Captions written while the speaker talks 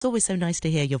It's always so nice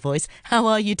to hear your voice. How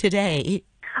are you today?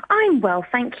 I'm well,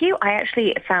 thank you. I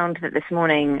actually found that this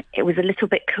morning it was a little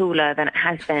bit cooler than it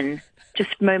has been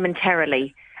just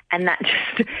momentarily. And that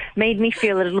just made me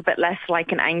feel a little bit less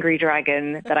like an angry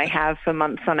dragon that I have for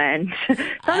months on end. So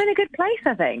I'm in a good place,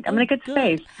 I think. I'm in Oh, a good good.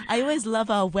 space. I always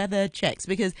love our weather checks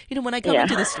because, when I come Yeah.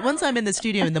 into this, once I'm in the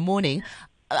studio in the morning,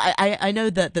 I know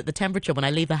that the temperature when I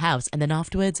leave the house, and then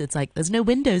afterwards it's like there's no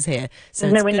windows here, so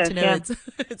There's it's no good windows, to know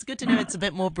yeah. it's good to know it's a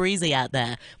bit more breezy out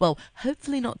there. Well,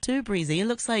 hopefully not too breezy. It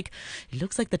looks like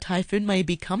the typhoon may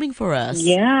be coming for us.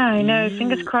 Yeah, I know.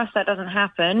 Fingers Ooh. crossed that doesn't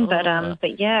happen, Oh,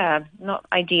 but yeah, not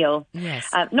ideal. yes.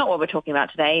 Not what we're talking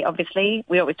about today. Obviously,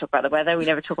 we always talk about the weather. We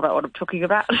never talk about what I'm talking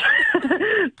about.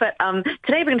 But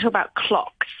today we're going to talk about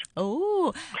clocks.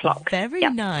 Oh, Clocks. very Yeah,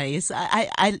 nice.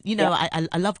 I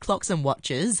love clocks and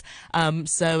watches.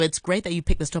 So it's great that you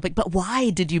picked this topic. But why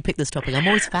did you pick this topic? I'm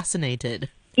always fascinated.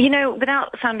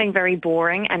 Without sounding very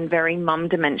boring and very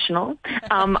mum-dimensional,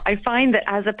 I find that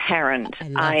as a parent, I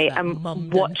love I that am mum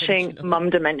watching dimensional.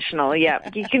 mum-dimensional. Yeah,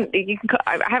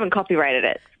 I haven't copyrighted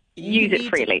it. You Use it need to.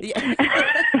 freely. Yeah.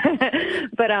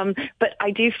 But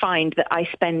I do find that I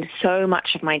spend so much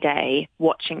of my day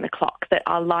watching the clock that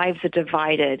our lives are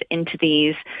divided into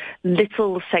these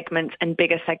little segments and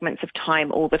bigger segments of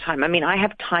time all the time. I mean, I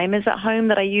have timers at home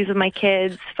that I use with my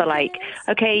kids for like, Yes.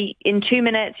 okay, in 2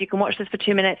 minutes, you can watch this for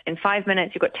 2 minutes. In 5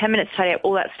 minutes, you've got 10 minutes to tidy up,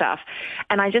 all that stuff.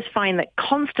 And I just find that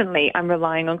constantly I'm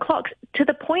relying on clocks to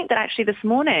the point that actually this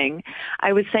morning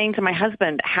I was saying to my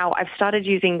husband how I've started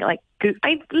using like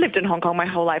I lived in Hong Kong my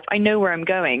whole life. I know where I'm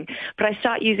going, but I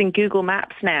start using Google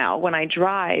Maps now when I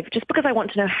drive just because I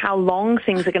want to know how long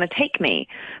things are going to take me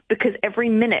because every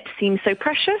minute seems so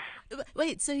precious.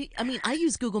 Wait, so I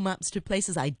use Google Maps to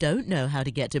places I don't know how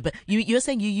to get to, but you're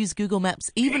saying you use Google Maps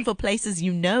even for places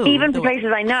you know. Even for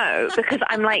places I know, because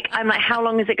I'm like, how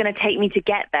long is it going to take me to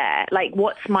get there? Like,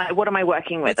 what am I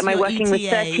working with? What's Am I your working with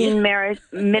ETA? 13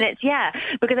 minutes? Yeah,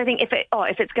 because I think if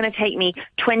it's going to take me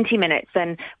 20 minutes,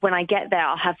 then when I get there,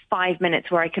 I'll have 5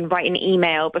 minutes where I can write an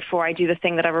email before I do the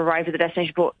thing that I've arrived at the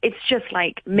destination for. It's just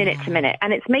like minute to Wow. minute,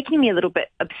 and it's making me a little bit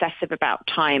obsessive about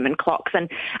time and clocks.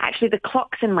 And actually, the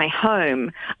clocks in my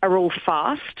home are all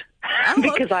fast. Oh,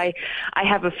 Because I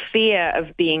have a fear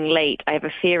of being late. I have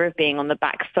a fear of being on the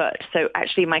back foot. So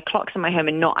actually my clocks in my home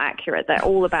are not accurate. They're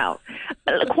all about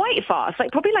quite fast,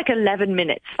 like probably like 11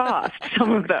 minutes fast,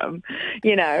 some of them,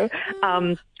 you know.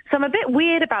 So I'm a bit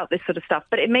weird about this sort of stuff,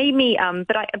 but it made me,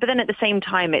 but then at the same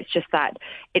time, it's just that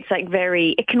it's like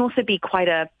it can also be quite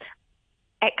a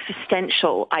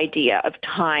existential idea of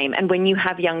time. And when you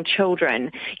have young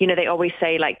children, they always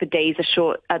say like the days are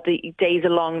short, the days are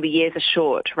long, the years are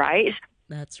short, right?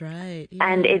 that's right.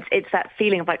 And Yeah. it's that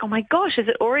feeling of like, oh my gosh, is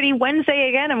it already Wednesday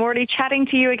again? I'm already chatting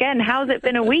to you again. How's it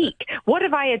been a week? What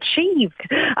have I achieved?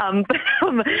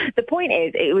 The point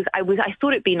is, I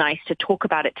thought it'd be nice to talk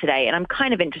about it today, and I'm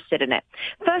kind of interested in it.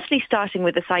 Firstly, starting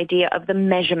with this idea of the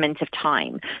measurement of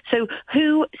time. So,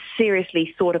 who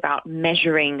seriously thought about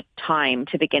measuring time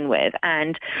to begin with?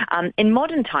 And in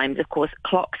modern times, of course,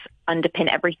 clocks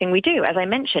underpin everything we do. As I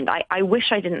mentioned, I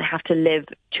wish I didn't have to live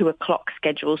to a clock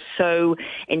schedule so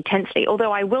intensely.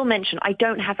 Although I will mention I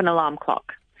don't have an alarm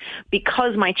clock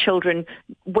because my children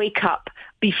wake up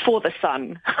before the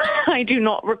sun. I do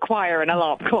not require an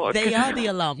alarm clock. They are the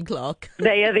alarm clock.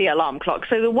 They are the alarm clock.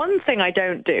 So the one thing I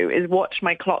don't do is watch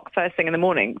my clock first thing in the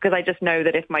morning because I just know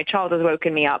that if my child has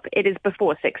woken me up, it is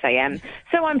before 6 a.m.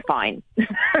 So I'm fine.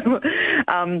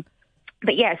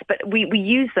 But yes, we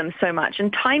use them so much.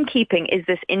 And timekeeping is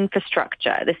this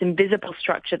infrastructure, this invisible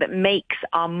structure that makes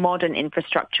our modern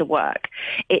infrastructure work.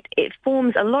 It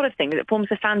forms a lot of things. It forms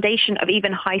the foundation of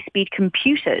even high-speed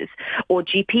computers or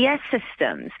GPS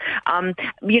systems.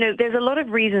 There's a lot of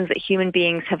reasons that human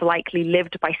beings have likely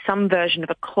lived by some version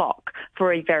of a clock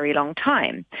for a very long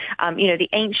time. The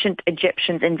ancient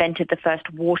Egyptians invented the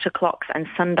first water clocks and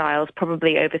sundials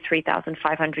probably over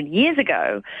 3,500 years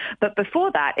ago. But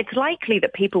before that, it's likely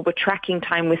that people were tracking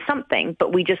time with something,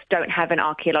 but we just don't have an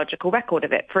archaeological record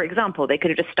of it. For example, they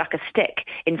could have just stuck a stick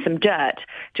in some dirt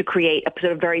to create a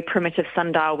sort of very primitive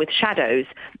sundial with shadows,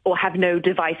 or have no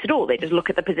device at all. They just look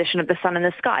at the position of the sun in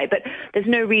the sky. But there's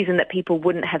no reason that people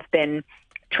wouldn't have been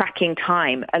tracking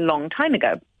time a long time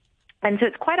ago. And so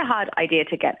it's quite a hard idea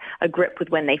to get a grip with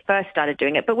when they first started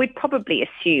doing it, but we'd probably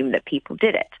assume that people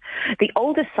did it. The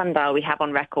oldest sundial we have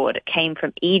on record came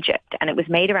from Egypt, and it was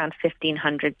made around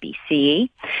 1500 BCE,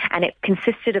 and it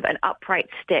consisted of an upright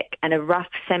stick and a rough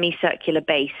semicircular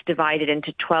base divided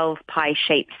into 12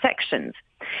 pie-shaped sections.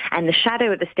 And the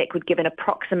shadow of the stick would give an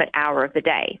approximate hour of the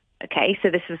day. Okay, so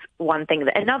this is one thing.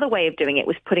 Another way of doing it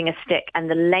was putting a stick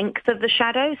and the length of the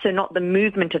shadow, so not the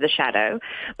movement of the shadow,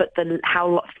 but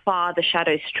how far the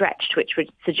shadow stretched, which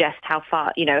would suggest how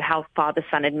far the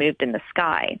sun had moved in the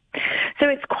sky. So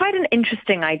it's quite an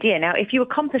interesting idea. Now, if you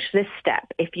accomplish this step,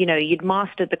 if you'd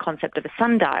mastered the concept of a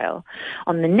sundial,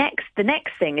 on the next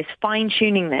thing is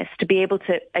fine-tuning this to be able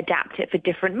to adapt it for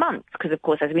different months, because of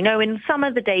course, as we know, in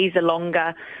summer the days are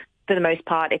longer for the most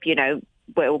part, if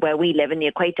where we live in the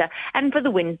equator, and for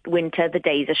the winter, the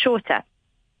days are shorter.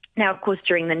 Now, of course,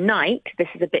 during the night, this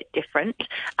is a bit different.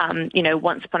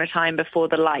 Once upon a time before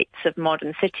the lights of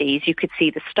modern cities, you could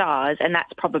see the stars, and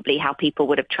that's probably how people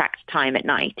would have tracked time at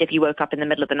night. If you woke up in the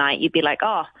middle of the night, you'd be like,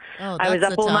 I was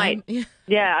up all night.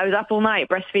 Yeah, I was up all night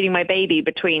breastfeeding my baby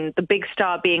between the big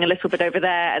star being a little bit over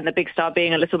there and the big star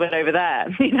being a little bit over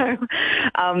there,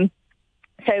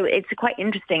 So it's quite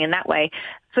interesting in that way.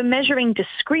 For measuring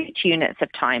discrete units of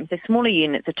time, so smaller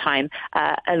units of time,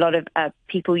 a lot of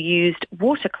people used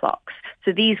water clocks.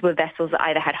 So these were vessels that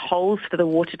either had holes for the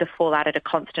water to fall out at a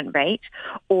constant rate,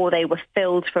 or they were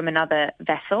filled from another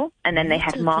vessel, and then they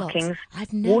had markings.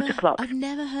 Water clocks. I've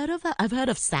never heard of that. I've heard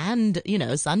of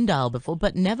sundial before,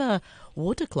 but never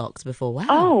water clocks before. Wow.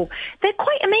 Oh, they're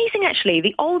quite amazing, actually.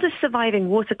 The oldest surviving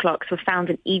water clocks were found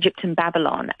in Egypt and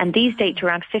Babylon, and these date to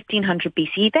around 1500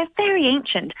 BCE. They're very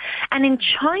ancient. And in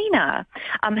China,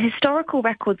 historical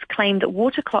records claim that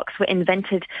water clocks were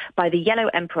invented by the Yellow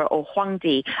Emperor, or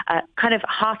Huangdi, kind of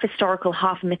half historical,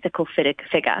 half mythical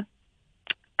figure.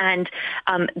 And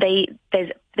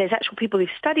there's actual people who've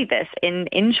studied this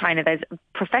in China. There's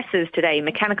professors today,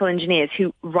 mechanical engineers,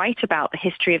 who write about the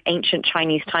history of ancient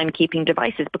Chinese timekeeping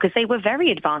devices because they were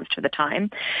very advanced for the time.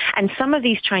 And some of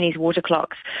these Chinese water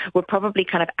clocks were probably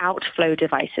kind of outflow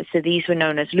devices. So these were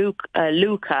known as luke.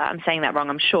 I'm saying that wrong,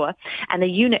 I'm sure. And the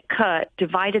unit Ke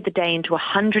divided the day into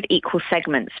 100 equal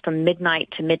segments from midnight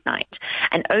to midnight.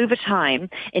 And over time,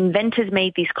 inventors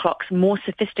made these clocks more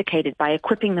sophisticated by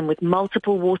equipping them with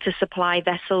multiple water supply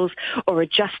vessels or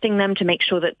adjusting them to make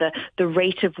sure that the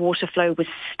rate of water flow was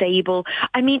stable.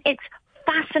 I mean, it's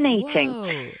fascinating. Whoa,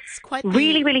 it's quite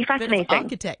really fascinating. Bit of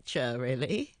architecture,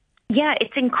 really. Yeah,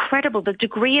 it's incredible, the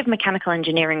degree of mechanical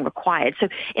engineering required. So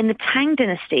in the Tang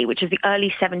Dynasty, which is the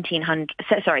early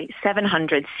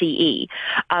 700 CE,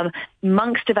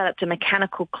 monks developed a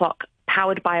mechanical clock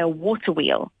powered by a water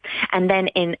wheel. And then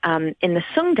in the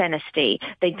Sung Dynasty,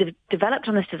 they developed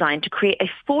on this design to create a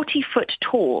 40-foot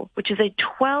tall, which is a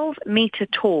 12-meter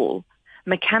tall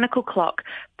mechanical clock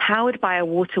powered by a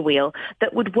water wheel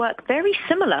that would work very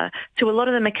similar to a lot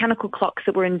of the mechanical clocks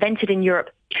that were invented in Europe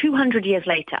 200 years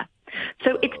later.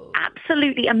 So it's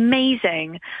absolutely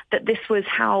amazing that this was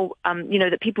how,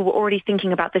 that people were already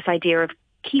thinking about this idea of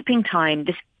keeping time,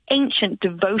 this ancient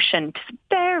devotion to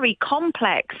very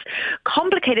complex,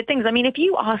 complicated things. I mean, if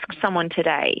you ask someone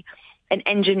today, an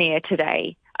engineer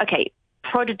today, okay,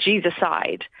 prodigies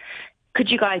aside, could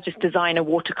you guys just design a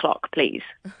water clock, please?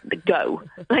 Go.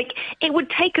 It would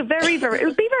take it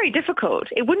would be very difficult.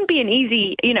 It wouldn't be an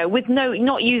easy, with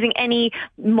not using any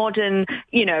modern,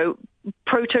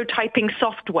 prototyping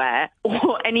software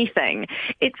or anything.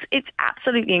 It's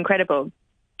absolutely incredible.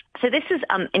 So this is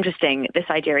interesting, this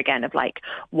idea again of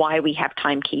why we have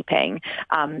timekeeping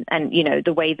and,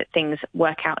 the way that things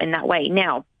work out in that way.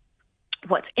 Now,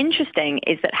 what's interesting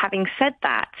is that having said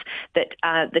that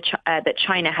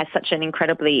China has such an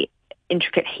incredibly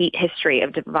intricate history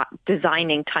of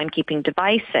designing timekeeping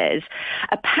devices,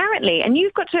 apparently, and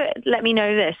you've got to let me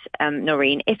know this,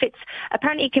 Noreen,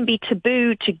 apparently it can be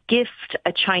taboo to gift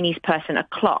a Chinese person a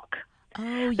clock.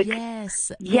 Oh,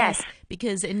 yes.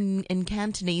 Because in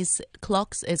Cantonese,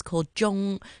 clocks is called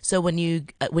zhong. So when you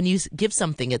give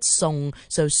something, it's song.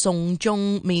 So song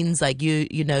zhong means it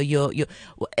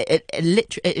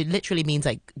literally means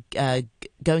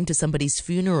going to somebody's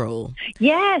funeral.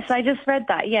 Yes, I just read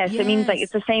that. Yes, it means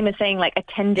it's the same as saying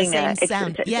attending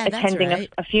attending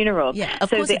a funeral. Yeah, of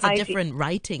course it's a different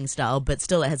writing style, but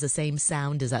still it has the same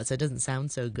sound as that, so it doesn't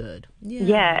sound so good.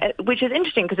 Yeah, which is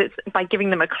interesting because it's by giving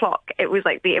them a clock, it was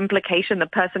the implication the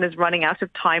person is running out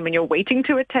of time and you're waiting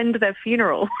to attend their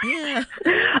funeral. Yeah.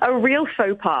 A real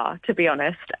faux pas, to be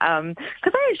honest.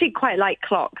 Because I actually quite like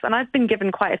clocks, and I've been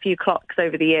given quite a few clocks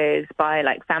over the years by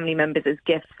family members as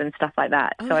gifts and stuff like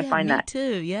that. Oh, so yeah, I find me that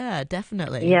too. Yeah,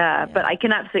 definitely. Yeah, but I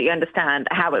can absolutely understand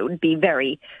how it would be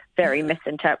very, very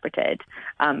misinterpreted,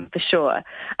 for sure.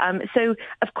 So,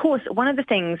 of course, one of the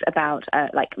things about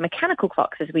mechanical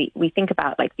clocks is we think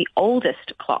about the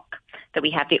oldest clock that we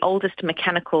have, the oldest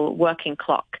mechanical working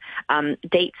clock,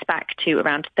 dates back to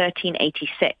around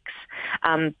 1386.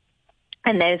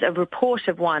 And there's a report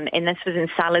of one, and this was in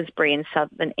Salisbury in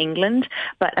southern England,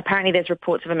 but apparently there's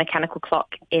reports of a mechanical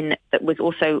clock that was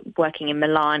also working in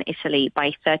Milan, Italy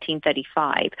by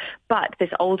 1335. But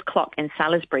this old clock in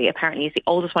Salisbury apparently is the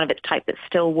oldest one of its type that's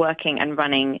still working and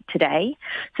running today.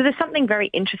 So there's something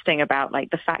very interesting about like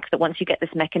the fact that once you get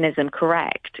this mechanism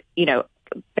correct,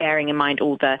 bearing in mind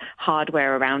all the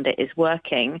hardware around it is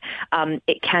working,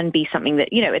 it can be something that,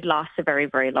 it lasts a very,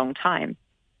 very long time.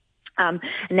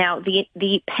 Now,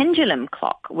 the pendulum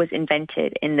clock was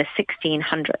invented in the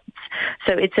 1600s.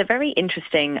 So it's a very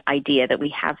interesting idea that we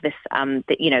have this,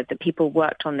 that people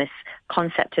worked on this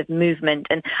concept of movement.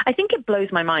 And I think it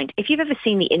blows my mind. If you've ever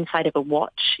seen the inside of a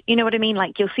watch, you know what I mean?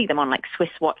 Like you'll see them on like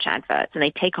Swiss watch adverts and they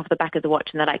take off the back of the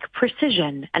watch and they're like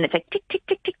precision. And it's like tick, tick,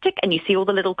 tick, tick, tick. And you see all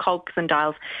the little cogs and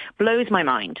dials. Blows my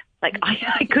mind. Like I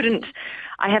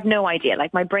have no idea.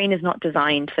 Like my brain is not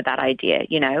designed for that idea,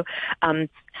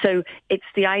 So it's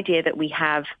the idea that we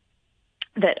have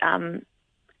that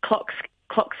clocks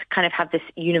kind of have this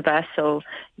universal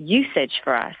usage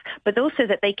for us, but also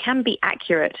that they can be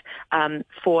accurate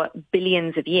for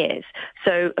billions of years.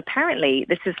 So apparently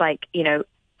this is like,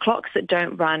 clocks that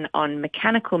don't run on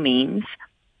mechanical means.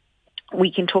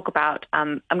 We can talk about,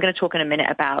 I'm going to talk in a minute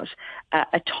about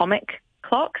atomic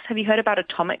clocks. Have you heard about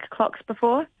atomic clocks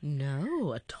before?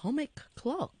 No, atomic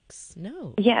clocks.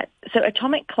 No. Yeah. So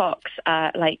atomic clocks,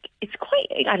 it's quite,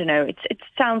 I don't know, it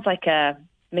sounds like a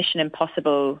Mission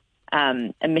Impossible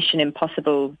kind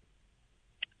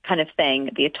of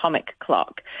thing, the atomic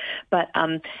clock. But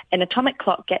an atomic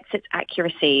clock gets its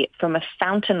accuracy from a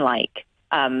fountain-like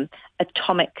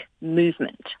atomic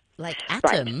movement. Like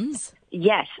atoms? Right.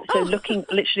 Yes. So looking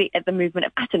literally at the movement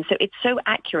of atoms. So it's so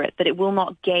accurate that it will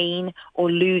not gain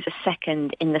or lose a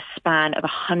second in the span of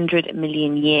 100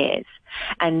 million years.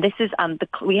 And this is,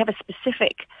 we have a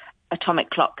specific atomic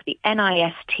clock, the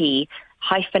NIST-F1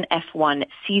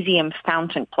 cesium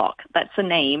fountain clock. That's the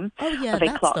name of a clock. Oh, yeah,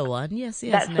 that's the one. Yes.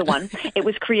 That's the one. It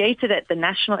was created at the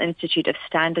National Institute of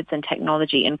Standards and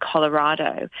Technology in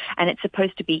Colorado, and it's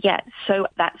supposed to be, it's so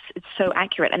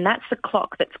accurate. And that's the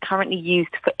clock that's currently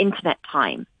used for internet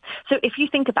time. So if you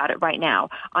think about it right now,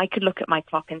 I could look at my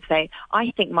clock and say,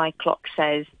 I think my clock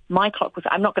was,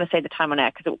 I'm not going to say the time on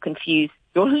air because it will confuse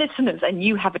your listeners, and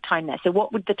you have a time there. So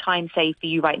what would the time say for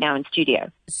you right now in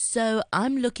studio? So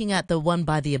I'm looking at the one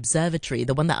by the observatory,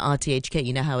 the one that RTHK,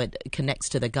 you know how it connects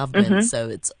to the government. Mm-hmm. So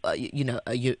it's,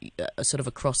 sort of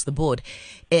across the board.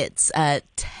 It's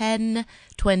 10,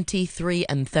 23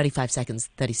 and 35 seconds,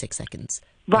 36 seconds.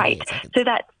 Right. So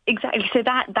that exactly. So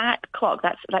that clock,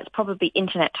 that's probably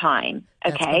internet time.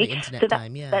 Okay.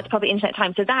 That's probably internet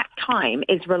time. So that time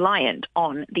is reliant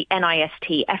on the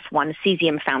NIST F1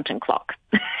 cesium fountain clock.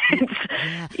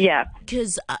 Yeah.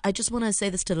 Because I just want to say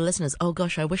this to the listeners. Oh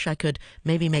gosh, I wish I could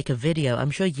maybe make a video.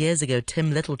 I'm sure years ago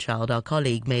Tim Littlechild, our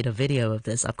colleague, made a video of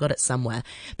this. I've got it somewhere.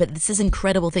 But this is an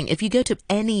incredible thing. If you go to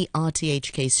any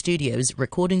RTHK studios,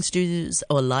 recording studios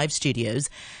or live studios,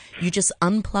 you just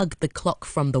unplug the clock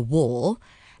from the wall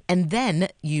and then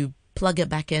you plug it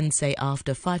back in, say,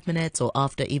 after 5 minutes or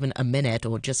after even a minute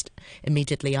or just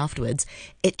immediately afterwards.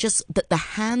 It just, that the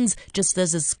hands just,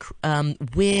 there's this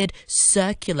weird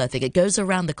circular thing. It goes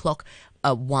around the clock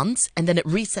once and then it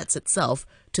resets itself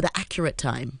to the accurate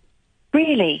time.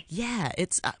 Really? Yeah,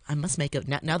 it's. I must make it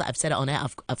now that I've said it on air.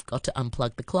 I've got to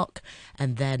unplug the clock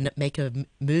and then make a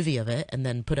movie of it and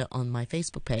then put it on my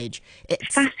Facebook page.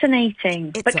 It's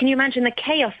fascinating. But can you imagine the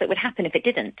chaos that would happen if it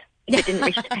didn't? If it didn't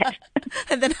reset?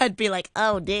 And then I'd be like,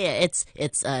 oh dear, it's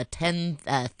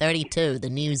 10:32. The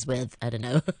news with I don't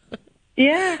know.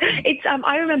 Yeah, it's.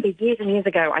 I remember years and years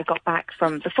ago, I got back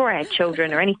from before I had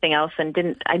children or anything else, and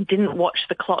didn't watch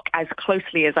the clock as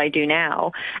closely as I do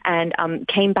now, and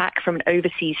came back from an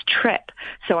overseas trip.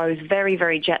 So I was very,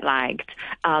 very jet lagged,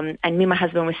 and me and my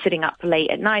husband were sitting up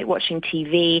late at night watching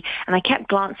TV, and I kept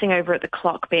glancing over at the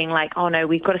clock, being like, "Oh no,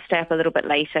 we've got to stay up a little bit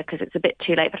later because it's a bit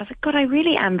too late." But I was like, "God, I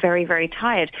really am very, very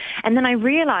tired." And then I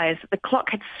realized that the clock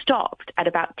had stopped at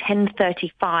about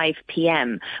 10:35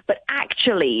 p.m., but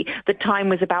actually the time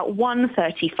was about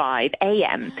 1:35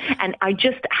 a.m. and I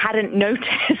just hadn't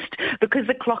noticed because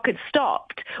the clock had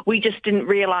stopped. We just didn't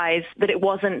realize that it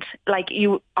wasn't like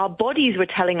our bodies were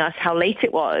telling us how late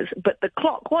it was, but the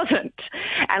clock wasn't.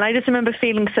 And I just remember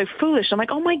feeling so foolish. I'm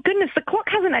like, oh my goodness, the clock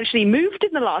hasn't actually moved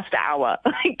in the last hour.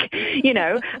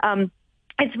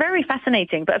 It's very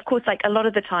fascinating. But of course, like a lot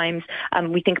of the times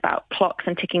we think about clocks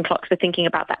and ticking clocks, we're thinking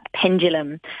about that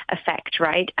pendulum effect,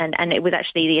 right? And it was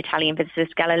actually the Italian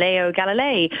physicist Galileo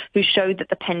Galilei who showed that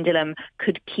the pendulum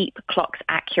could keep clocks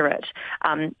accurate.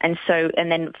 And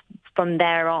then from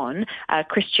there on,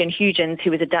 Christian Huygens,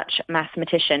 who was a Dutch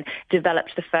mathematician,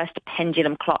 developed the first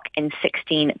pendulum clock in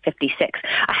 1656.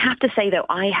 I have to say, though,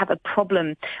 I have a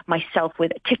problem myself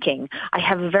with ticking. I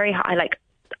have a very high,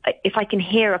 if I can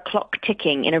hear a clock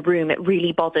ticking in a room, it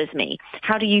really bothers me.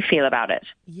 How do you feel about it?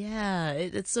 Yeah,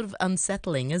 it's sort of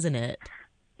unsettling, isn't it?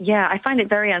 Yeah, I find it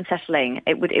very unsettling.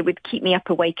 It would keep me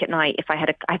up awake at night if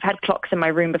I've had clocks in my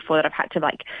room before that I've had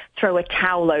to throw a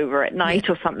towel over at night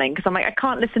or something, because I'm I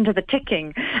can't listen to the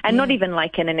ticking, and not even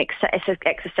in an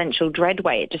existential dread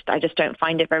way. I just don't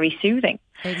find it very soothing.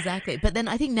 Exactly. But then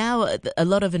I think now a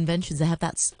lot of inventions, they have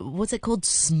that, what's it called?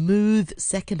 Smooth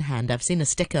second hand. I've seen a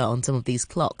sticker on some of these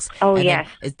clocks. Oh, and yes.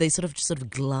 They sort of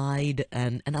glide,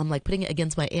 and I'm putting it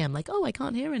against my ear. I'm oh, I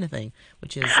can't hear anything,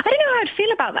 which is... I don't know how I'd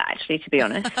feel about that, actually, to be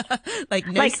honest.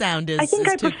 No sound is I think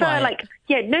I too prefer, quiet.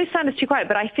 no sound is too quiet,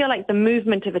 but I feel like the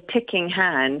movement of a ticking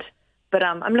hand, but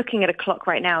I'm looking at a clock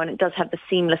right now, and it does have the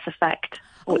seamless effect.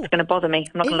 Oh, it's going to bother me.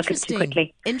 I'm not going to look at it too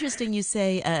quickly. Interesting you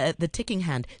say the ticking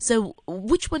hand. So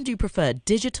which one do you prefer,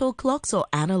 digital clocks or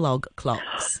analog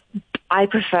clocks? I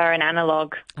prefer an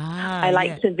analog. I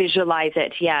like to visualize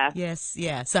it, yeah. Yes,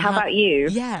 yeah. So how about you?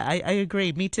 Yeah, I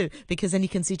agree. Me too. Because then you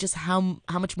can see just how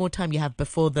much more time you have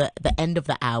before the end of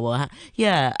the hour.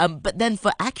 Yeah. But then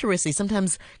for accuracy,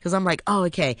 sometimes, because I'm oh,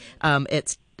 okay,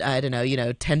 it's, I don't know,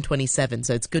 10:27.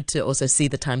 So it's good to also see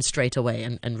the time straight away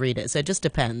and read it. So it just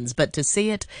depends. But to see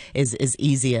it is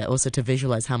easier, also to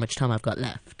visualize how much time I've got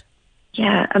left.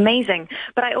 Yeah, amazing.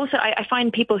 But I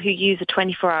find people who use a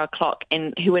 24-hour clock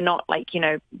who are not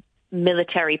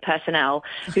military personnel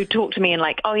who talk to me and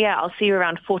oh yeah, I'll see you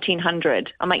around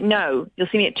 1400. I'm no, you'll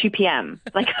see me at 2 p.m.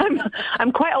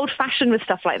 I'm quite old-fashioned with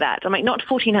stuff like that. I'm not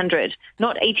 1400,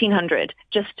 not 1800,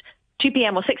 just 2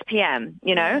 p.m. or 6 p.m.,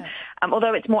 Yeah.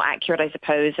 Although it's more accurate, I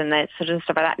suppose, and that sort of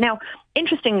stuff like that. Now,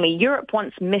 interestingly, Europe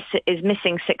is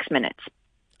missing 6 minutes.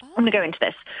 I'm going to go into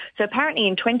this. So apparently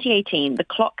in 2018, the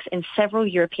clocks in several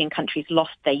European countries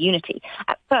lost their unity.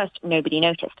 At first, nobody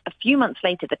noticed. A few months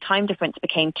later, the time difference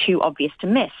became too obvious to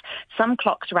miss. Some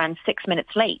clocks ran 6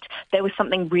 minutes late. There was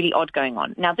something really odd going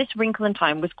on. Now, this wrinkle in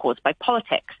time was caused by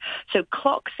politics. So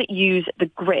clocks that use the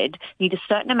grid need a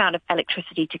certain amount of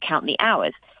electricity to count the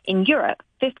hours. In Europe,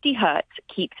 50 hertz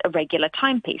keeps a regular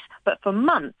timepiece. But for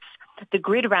months, the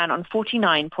grid ran on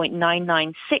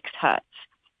 49.996 hertz.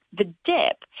 The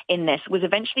dip in this was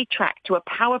eventually tracked to a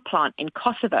power plant in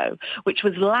Kosovo, which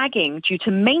was lagging due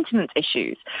to maintenance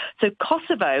issues. So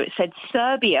Kosovo said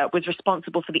Serbia was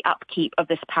responsible for the upkeep of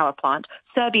this power plant.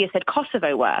 Serbia said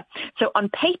Kosovo were. So on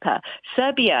paper,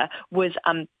 Serbia was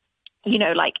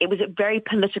it was a very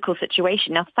political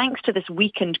situation. Now, thanks to this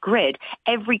weakened grid,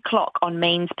 every clock on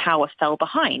mains power fell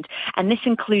behind. And this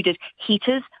included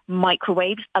heaters,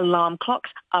 microwaves, alarm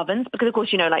clocks, ovens, because, of course,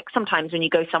 sometimes when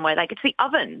you go somewhere, it's the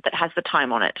oven that has the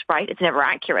time on it, right? It's never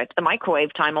accurate. The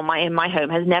microwave time in my home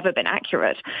has never been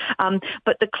accurate.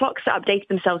 But the clocks that updated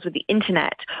themselves with the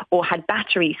internet or had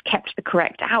batteries kept the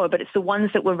correct hour, but it's the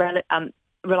ones that were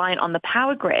reliant on the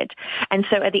power grid. And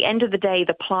so at the end of the day,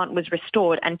 the plant was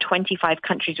restored and 25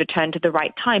 countries returned to the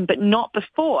right time, but not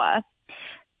before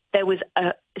there was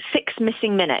 6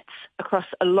 missing minutes across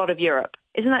a lot of Europe.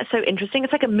 Isn't that so interesting?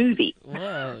 It's like a movie.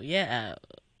 Whoa, yeah.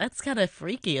 That's kind of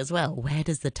freaky as well. Where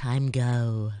does the time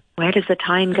go? Where does the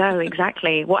time go?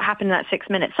 Exactly. What happened in that 6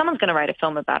 minutes? Someone's going to write a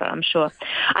film about it, I'm sure.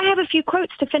 I have a few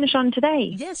quotes to finish on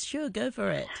today. Yes, sure. Go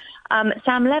for it.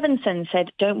 Sam Levinson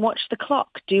said, "Don't watch the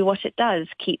clock. Do what it does.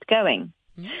 Keep going."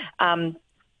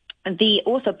 The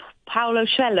author Paulo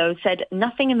Coelho said,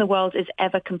 "Nothing in the world is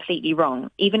ever completely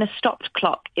wrong. Even a stopped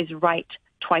clock is right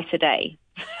twice a day."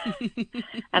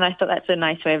 And I thought that's a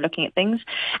nice way of looking at things.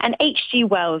 And H.G.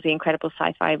 Wells, the incredible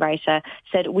sci-fi writer,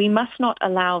 said, "We must not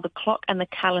allow the clock and the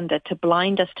calendar to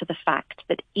blind us to the fact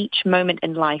that each moment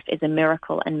in life is a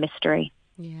miracle and mystery."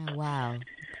 Yeah, wow.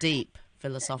 Deep,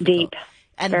 philosophical. Deep.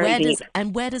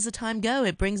 And where does the time go?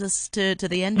 It brings us to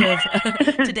the end of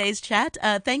today's chat.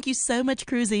 Thank you so much,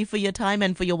 Cruzy, for your time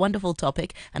and for your wonderful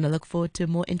topic. And I look forward to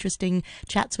more interesting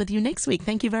chats with you next week.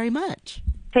 Thank you very much.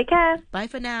 Take care. Bye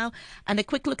for now. And a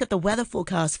quick look at the weather forecast